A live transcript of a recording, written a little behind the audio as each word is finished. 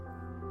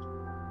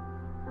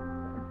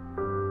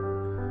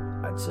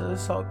I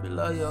just hope you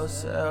love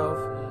yourself.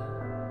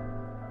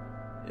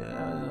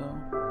 Yeah.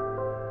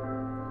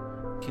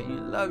 Can you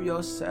love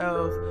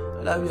yourself?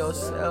 Love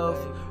yourself.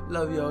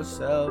 Love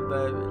yourself,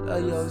 baby.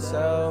 Love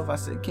yourself. I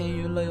said, can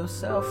you love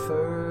yourself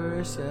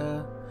first?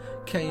 Yeah.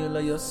 Can you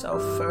love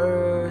yourself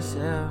first?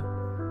 Yeah.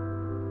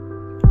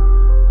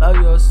 Love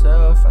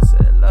yourself. I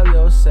said, love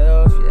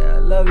yourself. Yeah,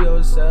 love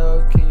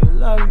yourself. Can you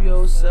love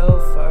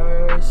yourself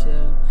first?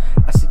 Yeah.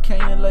 I said,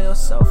 can you love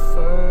yourself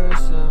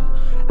first? Yeah.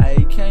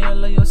 Hey, can you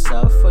love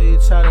yourself before you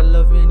try to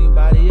love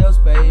anybody else,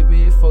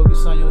 baby?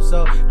 Focus on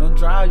yourself, don't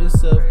drive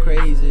yourself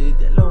crazy.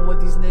 Dealing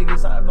with these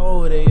niggas, I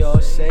know they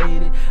all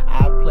shady.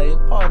 I play a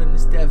part in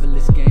this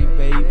devilish game,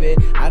 baby.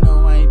 I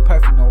know I ain't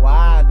perfect, no,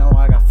 I know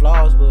I got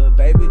flaws, but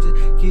baby,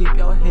 just keep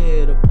your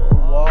head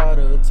above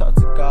water. Talk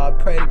to God,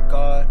 pray to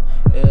God,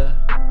 yeah.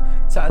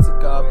 Talk to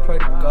God, pray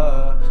to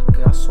God,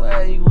 cause I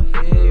swear he gon'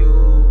 hear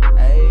you,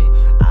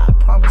 ayy. I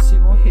promise he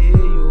gon' hear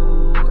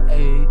you,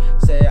 ayy.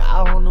 Say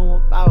I don't know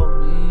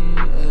about me,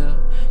 yeah,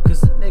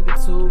 cause the nigga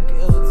too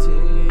guilty,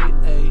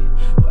 ayy.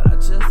 But I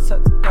just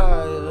talk to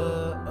God,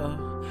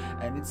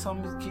 yeah, and he told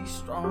me to keep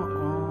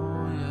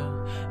strong,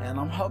 yeah. And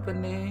I'm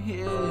hoping he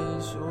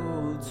hears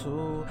you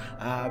too.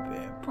 I've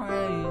been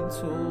praying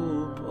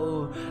too,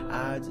 boo.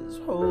 I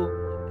just hope,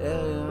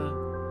 yeah.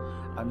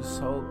 I'm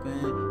just hoping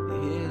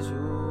he hears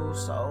you.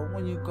 So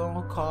when you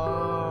gon'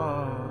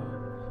 call,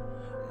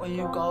 when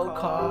you go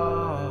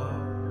call,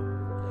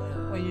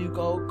 when you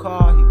go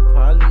call, he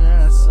probably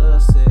answer.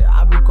 Say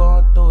I been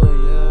going through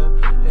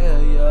it,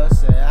 yeah.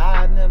 Say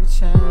I never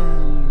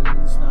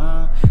changed,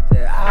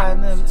 Say I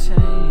never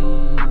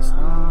changed,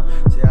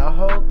 Say I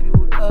hope you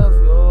love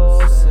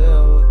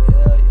yourself,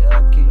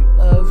 yeah. Can you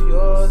love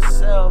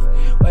yourself?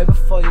 Way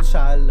before you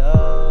try to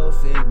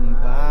love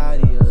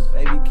anybody else,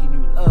 baby. Can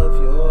you love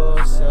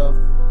yourself?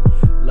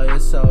 Love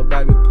yourself,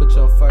 baby, put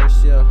your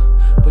first, yeah.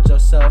 Put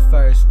yourself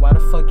first. Why the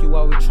fuck you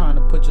always trying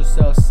to put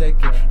yourself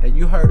second? Then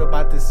you heard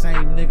about the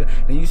same nigga,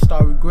 then you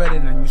start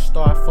regretting and you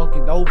start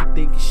fucking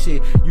overthinking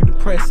shit. You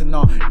depressed and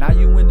all. Now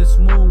you in this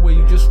mood where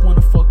you just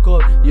wanna fuck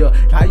up, yeah.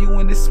 Now you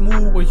in this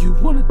mood where you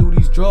wanna do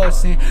these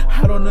drugs, and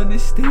I don't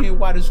understand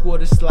why this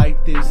world is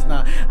like this.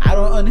 Nah, I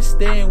don't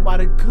understand why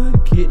the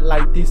good get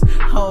like this.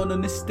 I don't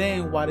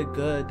understand why the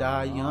good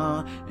die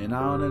young, and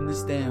I don't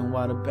understand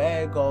why the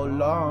bad go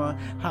long.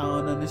 I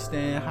don't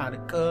understand how the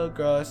good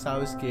girls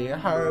always get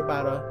hurt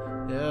by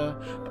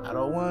by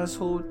the ones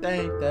who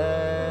think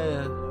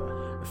that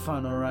if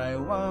I'm the right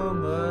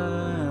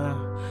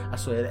woman, I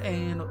swear it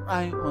ain't the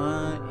right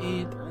one,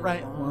 ain't the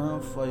right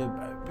one for you,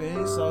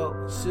 baby. So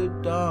what you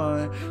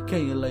done?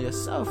 Can you love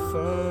yourself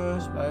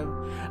first, baby?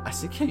 I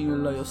said, can you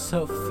love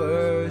yourself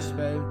first,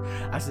 baby?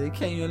 I said,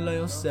 can you love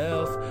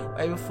yourself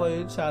way before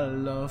you try to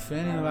love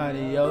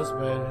anybody else,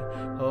 baby?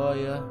 Oh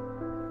yeah.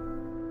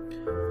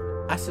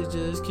 I said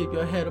just keep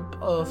your head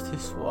above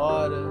this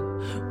water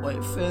when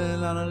you're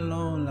feeling all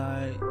alone,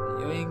 like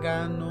you ain't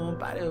got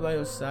nobody by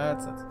your side.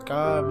 Talk to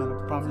God, man,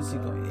 I promise he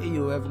gon' hear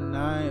you every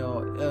night,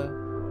 oh yeah.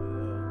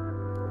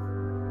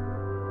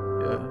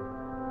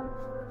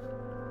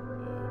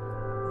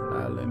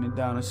 Now lay me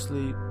down to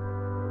sleep.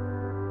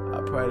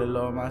 I pray the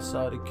Lord my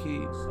soul to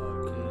keep,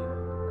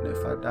 and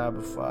if I die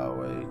before I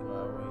wake,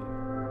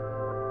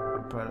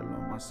 I pray the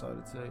Lord my soul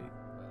to take.